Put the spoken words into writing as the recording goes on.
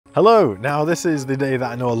Hello! Now this is the day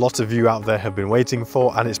that I know a lot of you out there have been waiting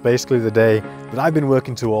for, and it's basically the day that I've been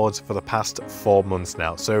working towards for the past 4 months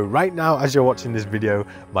now. So right now, as you're watching this video,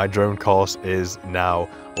 my drone course is now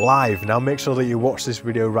live. Now make sure that you watch this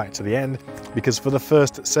video right to the end, because for the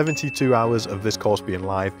first 72 hours of this course being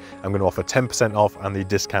live, I'm going to offer 10% off, and the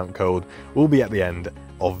discount code will be at the end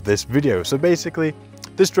of this video. So basically,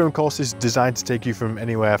 this drone course is designed to take you from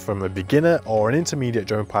anywhere from a beginner or an intermediate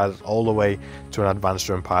drone pilot all the way to an advanced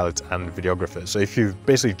drone pilot and videographer. So if you've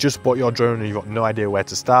basically just bought your drone and you've got no idea where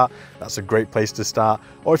to start, that's a great place to start.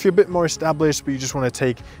 Or if you're a bit more established but you just want to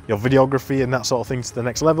take your videography and that sort of thing to the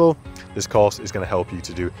next level, this course is going to help you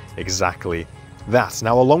to do exactly that.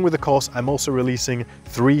 Now, along with the course, I'm also releasing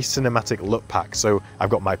 3 cinematic LUT packs. So I've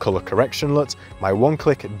got my color correction LUT, my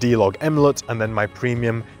one-click D-Log M LUT, and then my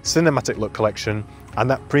premium cinematic LUT collection. And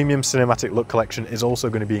that premium cinematic LUT collection is also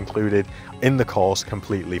going to be included in the course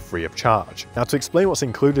completely free of charge. Now, to explain what's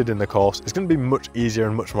included in the course, it's going to be much easier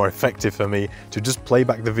and much more effective for me to just play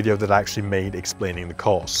back the video that I actually made explaining the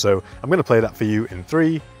course. So I'm going to play that for you in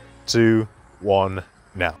 3, 2, 1,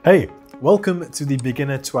 now. Hey! Welcome to the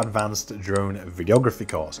Beginner to Advanced Drone Videography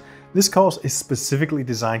course. This course is specifically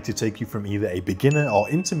designed to take you from either a beginner or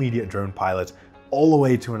intermediate drone pilot all the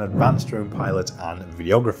way to an advanced drone pilot and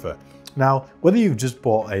videographer. Now, whether you've just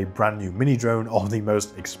bought a brand new mini drone or the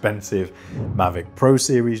most expensive Mavic Pro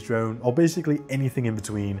Series drone, or basically anything in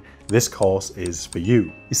between, this course is for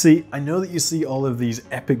you. You see, I know that you see all of these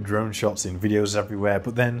epic drone shots in videos everywhere,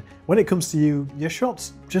 but then when it comes to you, your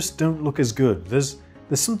shots just don't look as good. There's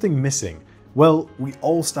something missing. Well, we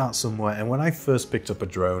all start somewhere, and when I first picked up a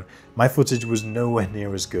drone, my footage was nowhere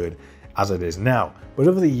near as good as it is now. But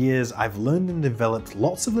over the years, I've learned and developed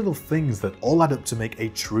lots of little things that all add up to make a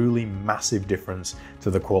truly massive difference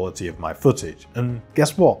to the quality of my footage. And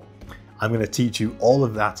guess what? I'm going to teach you all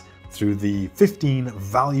of that through the 15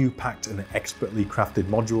 value-packed and expertly crafted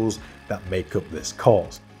modules that make up this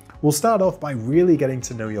course. We'll start off by really getting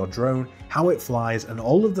to know your drone, how it flies, and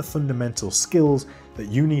all of the fundamental skills that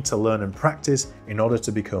you need to learn and practice in order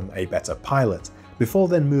to become a better pilot, before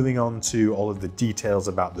then moving on to all of the details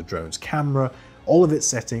about the drone's camera, all of its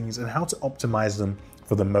settings, and how to optimize them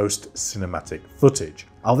for the most cinematic footage.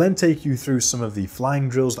 I'll then take you through some of the flying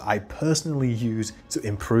drills that I personally use to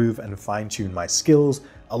improve and fine-tune my skills,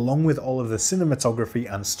 along with all of the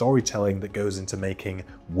cinematography and storytelling that goes into making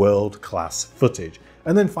world-class footage.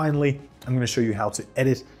 And then finally, I'm going to show you how to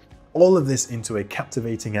edit all of this into a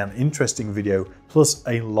captivating and interesting video, plus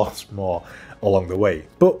a lot more along the way.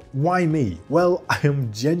 But why me? Well, I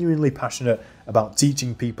am genuinely passionate about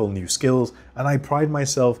teaching people new skills, and I pride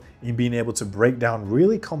myself in being able to break down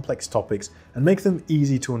really complex topics and make them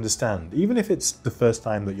easy to understand, even if it's the first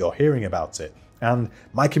time that you're hearing about it. And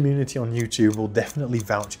my community on YouTube will definitely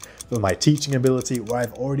vouch for my teaching ability, where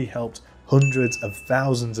I've already helped hundreds of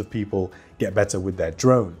thousands of people get better with their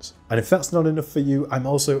drones. And if that's not enough for you, I'm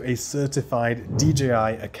also a certified DJI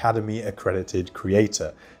Academy accredited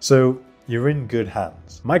creator. So you're in good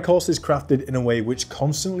hands. My course is crafted in a way which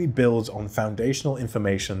constantly builds on foundational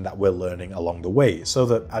information that we're learning along the way, so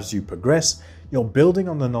that as you progress, you're building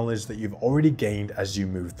on the knowledge that you've already gained as you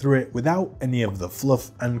move through it, without any of the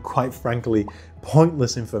fluff and, quite frankly,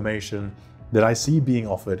 pointless information that I see being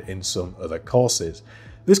offered in some other courses.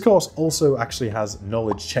 This course also actually has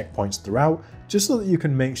knowledge checkpoints throughout, just so that you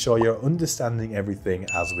can make sure you're understanding everything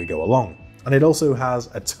as we go along. And it also has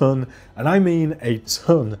a ton, and I mean a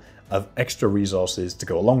ton, of extra resources to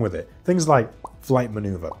go along with it. Things like flight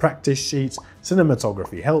maneuver practice sheets,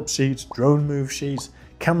 cinematography help sheets, drone move sheets,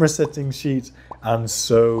 camera settings sheets, and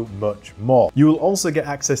so much more. You will also get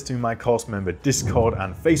access to my course member Discord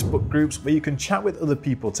and Facebook groups, where you can chat with other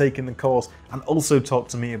people taking the course and also talk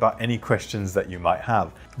to me about any questions that you might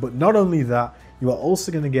have. But not only that, you are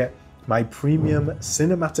also going to get my premium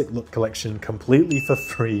cinematic LUT collection completely for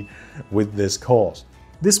free with this course.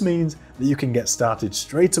 This means that you can get started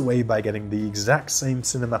straight away by getting the exact same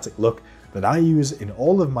cinematic look that I use in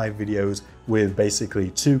all of my videos, with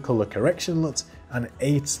basically 2 color correction LUTs and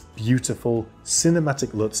 8 beautiful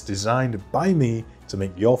cinematic LUTs designed by me to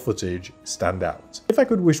make your footage stand out. If I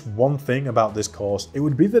could wish one thing about this course, it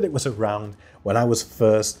would be that it was around when I was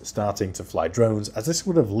first starting to fly drones, as this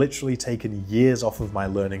would have literally taken years off of my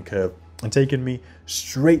learning curve and taken me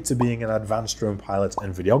straight to being an advanced drone pilot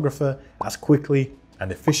and videographer as quickly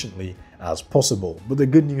and efficiently as possible. But the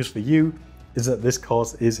good news for you is that this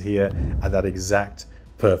course is here at that exact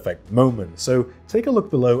perfect moment. So take a look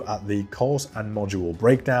below at the course and module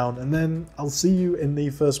breakdown, and then I'll see you in the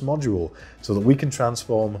first module so that we can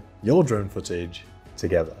transform your drone footage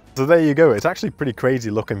together. So there you go. It's actually pretty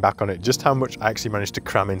crazy looking back on it, just how much I actually managed to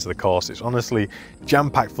cram into the course. It's honestly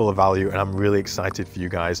jam-packed full of value, and I'm really excited for you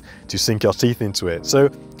guys to sink your teeth into it. So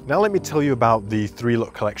now let me tell you about the 3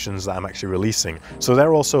 LUT collections that I'm actually releasing. So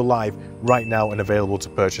they're also live right now and available to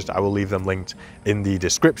purchase. I will leave them linked in the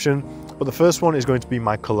description. But the first one is going to be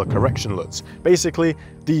my color correction LUTs. Basically,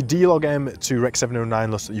 the D-Log M to Rec.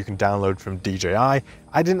 709 LUTs that you can download from DJI.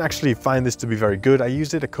 I didn't actually find this to be very good. I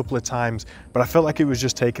used it a couple of times, but I felt like it was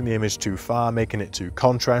just taking the image too far, making it too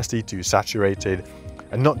contrasty, too saturated,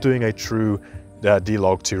 and not doing a true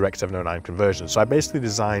D-Log to Rec. 709 conversion. So I basically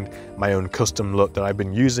designed my own custom LUT that I've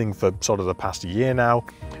been using for sort of the past year now,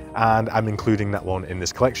 and I'm including that one in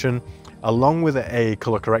this collection, along with a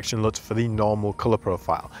color correction LUT for the normal color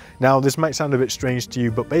profile. Now, this might sound a bit strange to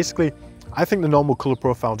you, but basically, I think the normal color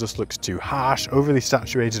profile just looks too harsh, overly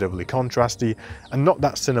saturated, overly contrasty, and not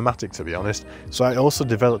that cinematic, to be honest. So I also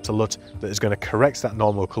developed a LUT that is going to correct that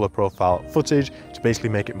normal color profile footage to basically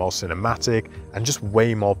make it more cinematic and just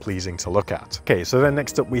way more pleasing to look at. Okay, so then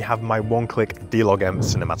next up we have my one-click D-Log M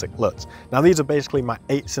cinematic LUTs. Now these are basically my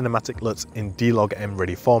 8 cinematic LUTs in D-Log M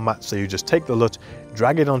ready format. So you just take the LUT,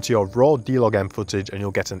 drag it onto your raw D-Log M footage, and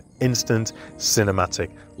you'll get an instant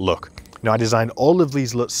cinematic look. Now I designed all of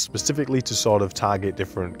these LUTs specifically to sort of target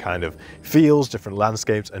different kind of feels, different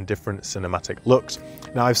landscapes, and different cinematic looks.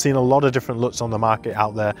 Now I've seen a lot of different LUTs on the market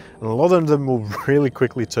out there, and a lot of them will really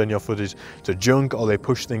quickly turn your footage to junk, or they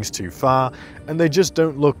push things too far, and they just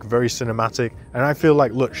don't look very cinematic. And I feel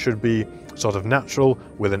like LUT should be sort of natural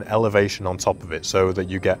with an elevation on top of it, so that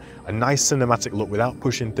you get a nice cinematic look without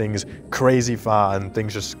pushing things crazy far and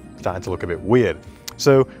things just starting to look a bit weird.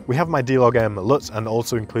 So we have my D-Log M LUTs, and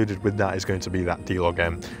also included with that is going to be that D-Log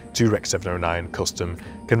M to Rec. 709 custom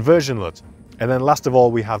conversion LUT. And then last of all,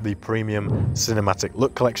 we have the premium cinematic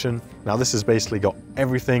LUT collection. Now this has basically got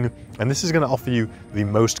everything, and this is going to offer you the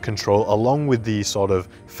most control along with the sort of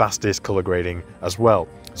fastest color grading as well.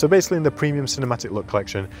 So basically in the premium cinematic LUT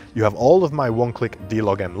collection, you have all of my one-click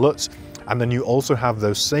D-Log M LUTs, and then you also have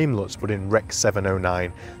those same LUTs but in Rec.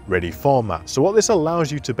 709 ready format. So what this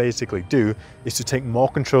allows you to basically do is to take more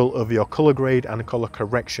control over your color grade and color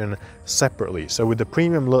correction separately. So with the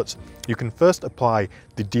premium LUTs, you can first apply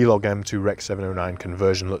the D-Log M to Rec. 709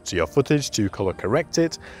 conversion LUT to your footage to color correct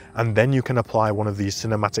it, and then you can apply one of these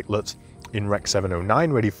cinematic LUTs in Rec.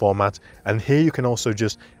 709 ready format, and here you can also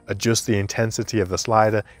just adjust the intensity of the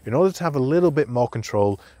slider in order to have a little bit more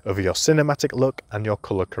control over your cinematic look and your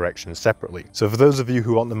color correction separately. So for those of you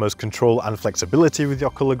who want the most control and flexibility with your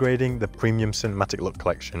color grading, the premium cinematic LUT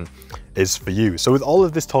collection is for you. So with all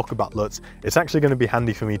of this talk about LUTs, it's actually going to be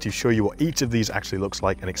handy for me to show you what each of these actually looks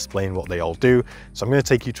like and explain what they all do. So I'm going to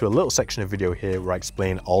take you to a little section of video here where I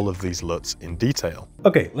explain all of these LUTs in detail.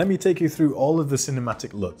 Okay, let me take you through all of the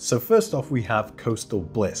cinematic LUTs. So first off, we have Coastal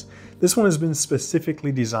Bliss. This one has been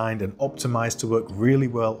specifically designed and optimized to work really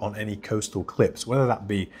well on any coastal clips, whether that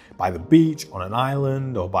be by the beach, on an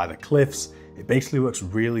island, or by the cliffs. It basically works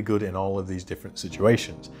really good in all of these different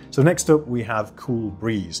situations. So next up, we have Cool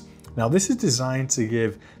Breeze. Now this is designed to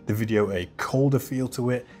give the video a colder feel to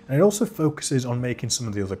it, and it also focuses on making some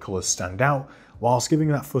of the other colors stand out, whilst giving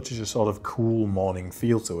that footage a sort of cool morning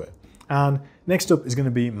feel to it. And next up is going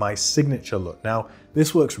to be my signature LUT. Now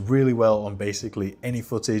this works really well on basically any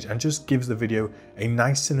footage and just gives the video a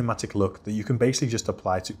nice cinematic look that you can basically just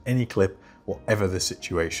apply to any clip, whatever the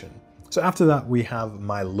situation. So after that, we have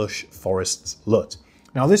my Lush Forests LUT.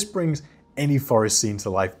 Now this brings any forest scene to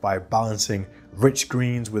life by balancing rich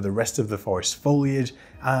greens with the rest of the forest foliage,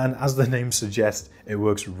 and as the name suggests, it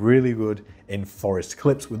works really good in forest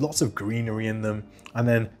clips with lots of greenery in them. And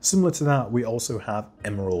then similar to that, we also have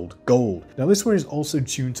Emerald Gold. Now this one is also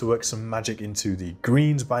tuned to work some magic into the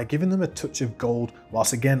greens by giving them a touch of gold,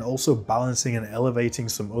 whilst again also balancing and elevating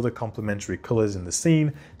some other complementary colors in the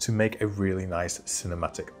scene to make a really nice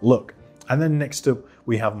cinematic look. And then next up,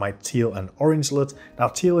 we have my Teal and Orange LUT. Now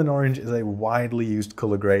Teal and Orange is a widely used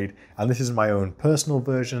color grade, and this is my own personal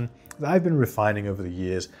version that I've been refining over the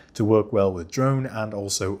years to work well with drone and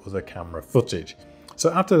also other camera footage.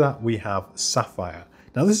 So after that, we have Sapphire.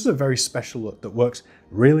 Now this is a very special LUT that works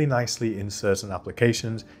really nicely in certain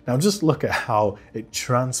applications. Now just look at how it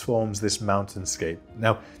transforms this mountainscape.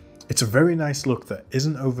 Now it's a very nice look that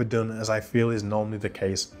isn't overdone, as I feel is normally the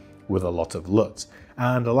case with a lot of LUTs.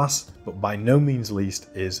 And last but by no means least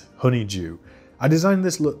is Honeydew. I designed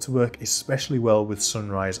this LUT to work especially well with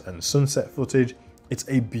sunrise and sunset footage. It's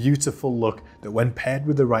a beautiful look that when paired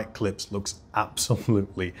with the right clips looks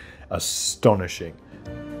absolutely astonishing.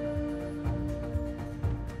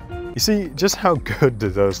 You see just how good do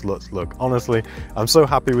those LUTs look. Honestly, I'm so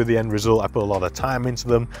happy with the end result. I put a lot of time into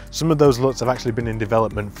them. Some of those LUTs have actually been in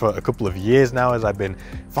development for a couple of years now, as I've been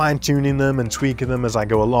fine-tuning them and tweaking them as I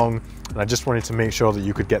go along. And I just wanted to make sure that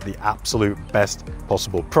you could get the absolute best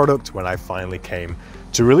possible product when I finally came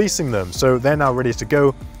to releasing them. So they're now ready to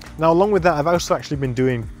go. Now, along with that, I've also actually been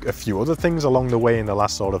doing a few other things along the way in the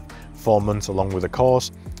last sort of 4 months along with the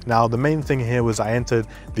course. Now, the main thing here was I entered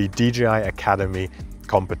the DJI Academy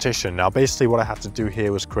competition. Now, basically what I had to do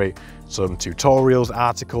here was create some tutorials,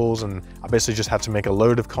 articles, and I basically just had to make a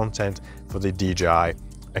load of content for the DJI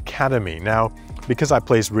Academy. Now, because I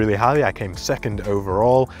placed really highly, I came second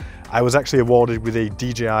overall. I was actually awarded with a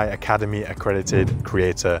DJI Academy accredited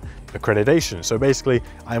creator accreditation. So basically,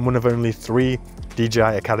 I'm one of only 3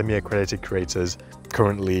 DJI Academy accredited creators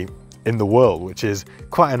currently in the world, which is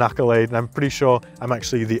quite an accolade, and I'm pretty sure I'm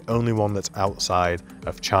actually the only one that's outside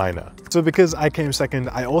of China. So because I came second,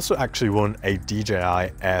 I also actually won a DJI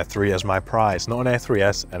Air 3 as my prize, not an Air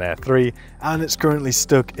 3S, an Air 3, and it's currently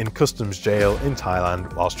stuck in customs jail in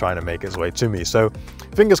Thailand whilst trying to make its way to me. So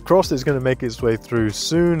fingers crossed it's going to make its way through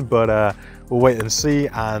soon, but we'll wait and see.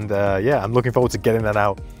 And yeah, I'm looking forward to getting that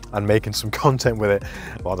out and making some content with it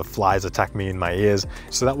while the flies attack me in my ears.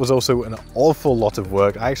 So that was also an awful lot of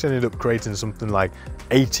work. I actually ended up creating something like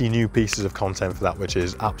 80 new pieces of content for that, which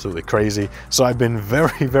is absolutely crazy. So I've been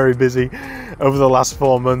very, very busy over the last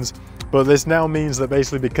 4 months, but this now means that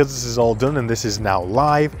basically because this is all done and this is now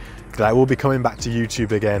live, that I will be coming back to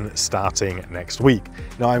YouTube again starting next week.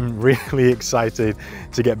 Now, I'm really excited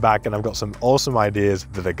to get back, and I've got some awesome ideas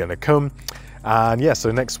that are gonna come. And yeah,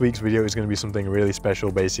 so next week's video is going to be something really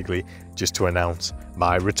special, basically just to announce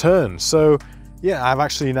my return. So yeah, I've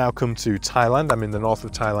actually now come to Thailand. I'm in the north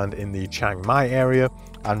of Thailand in the Chiang Mai area,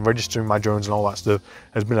 and registering my drones and all that stuff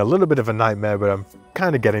has been a little bit of a nightmare, but I'm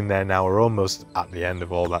kind of getting there now. We're almost at the end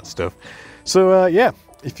of all that stuff. So yeah,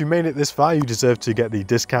 if you made it this far, you deserve to get the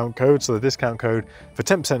discount code. So the discount code for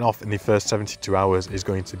 10% off in the first 72 hours is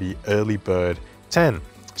going to be Early Bird 10.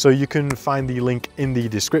 So you can find the link in the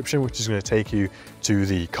description, which is going to take you to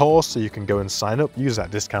the course, so you can go and sign up, use that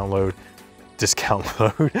discount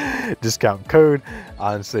code,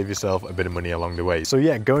 and save yourself a bit of money along the way. So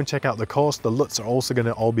yeah, go and check out the course. The LUTs are also going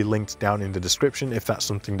to all be linked down in the description if that's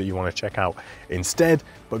something that you want to check out instead.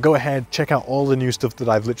 But go ahead, check out all the new stuff that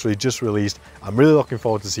I've literally just released. I'm really looking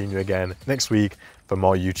forward to seeing you again next week for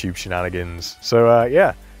more YouTube shenanigans. So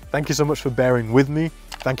yeah, thank you so much for bearing with me.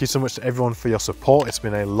 Thank you so much to everyone for your support. It's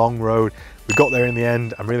been a long road. We got there in the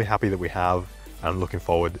end. I'm really happy that we have, and I'm looking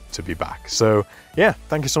forward to be back. So yeah,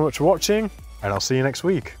 thank you so much for watching, and I'll see you next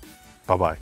week. Bye-bye.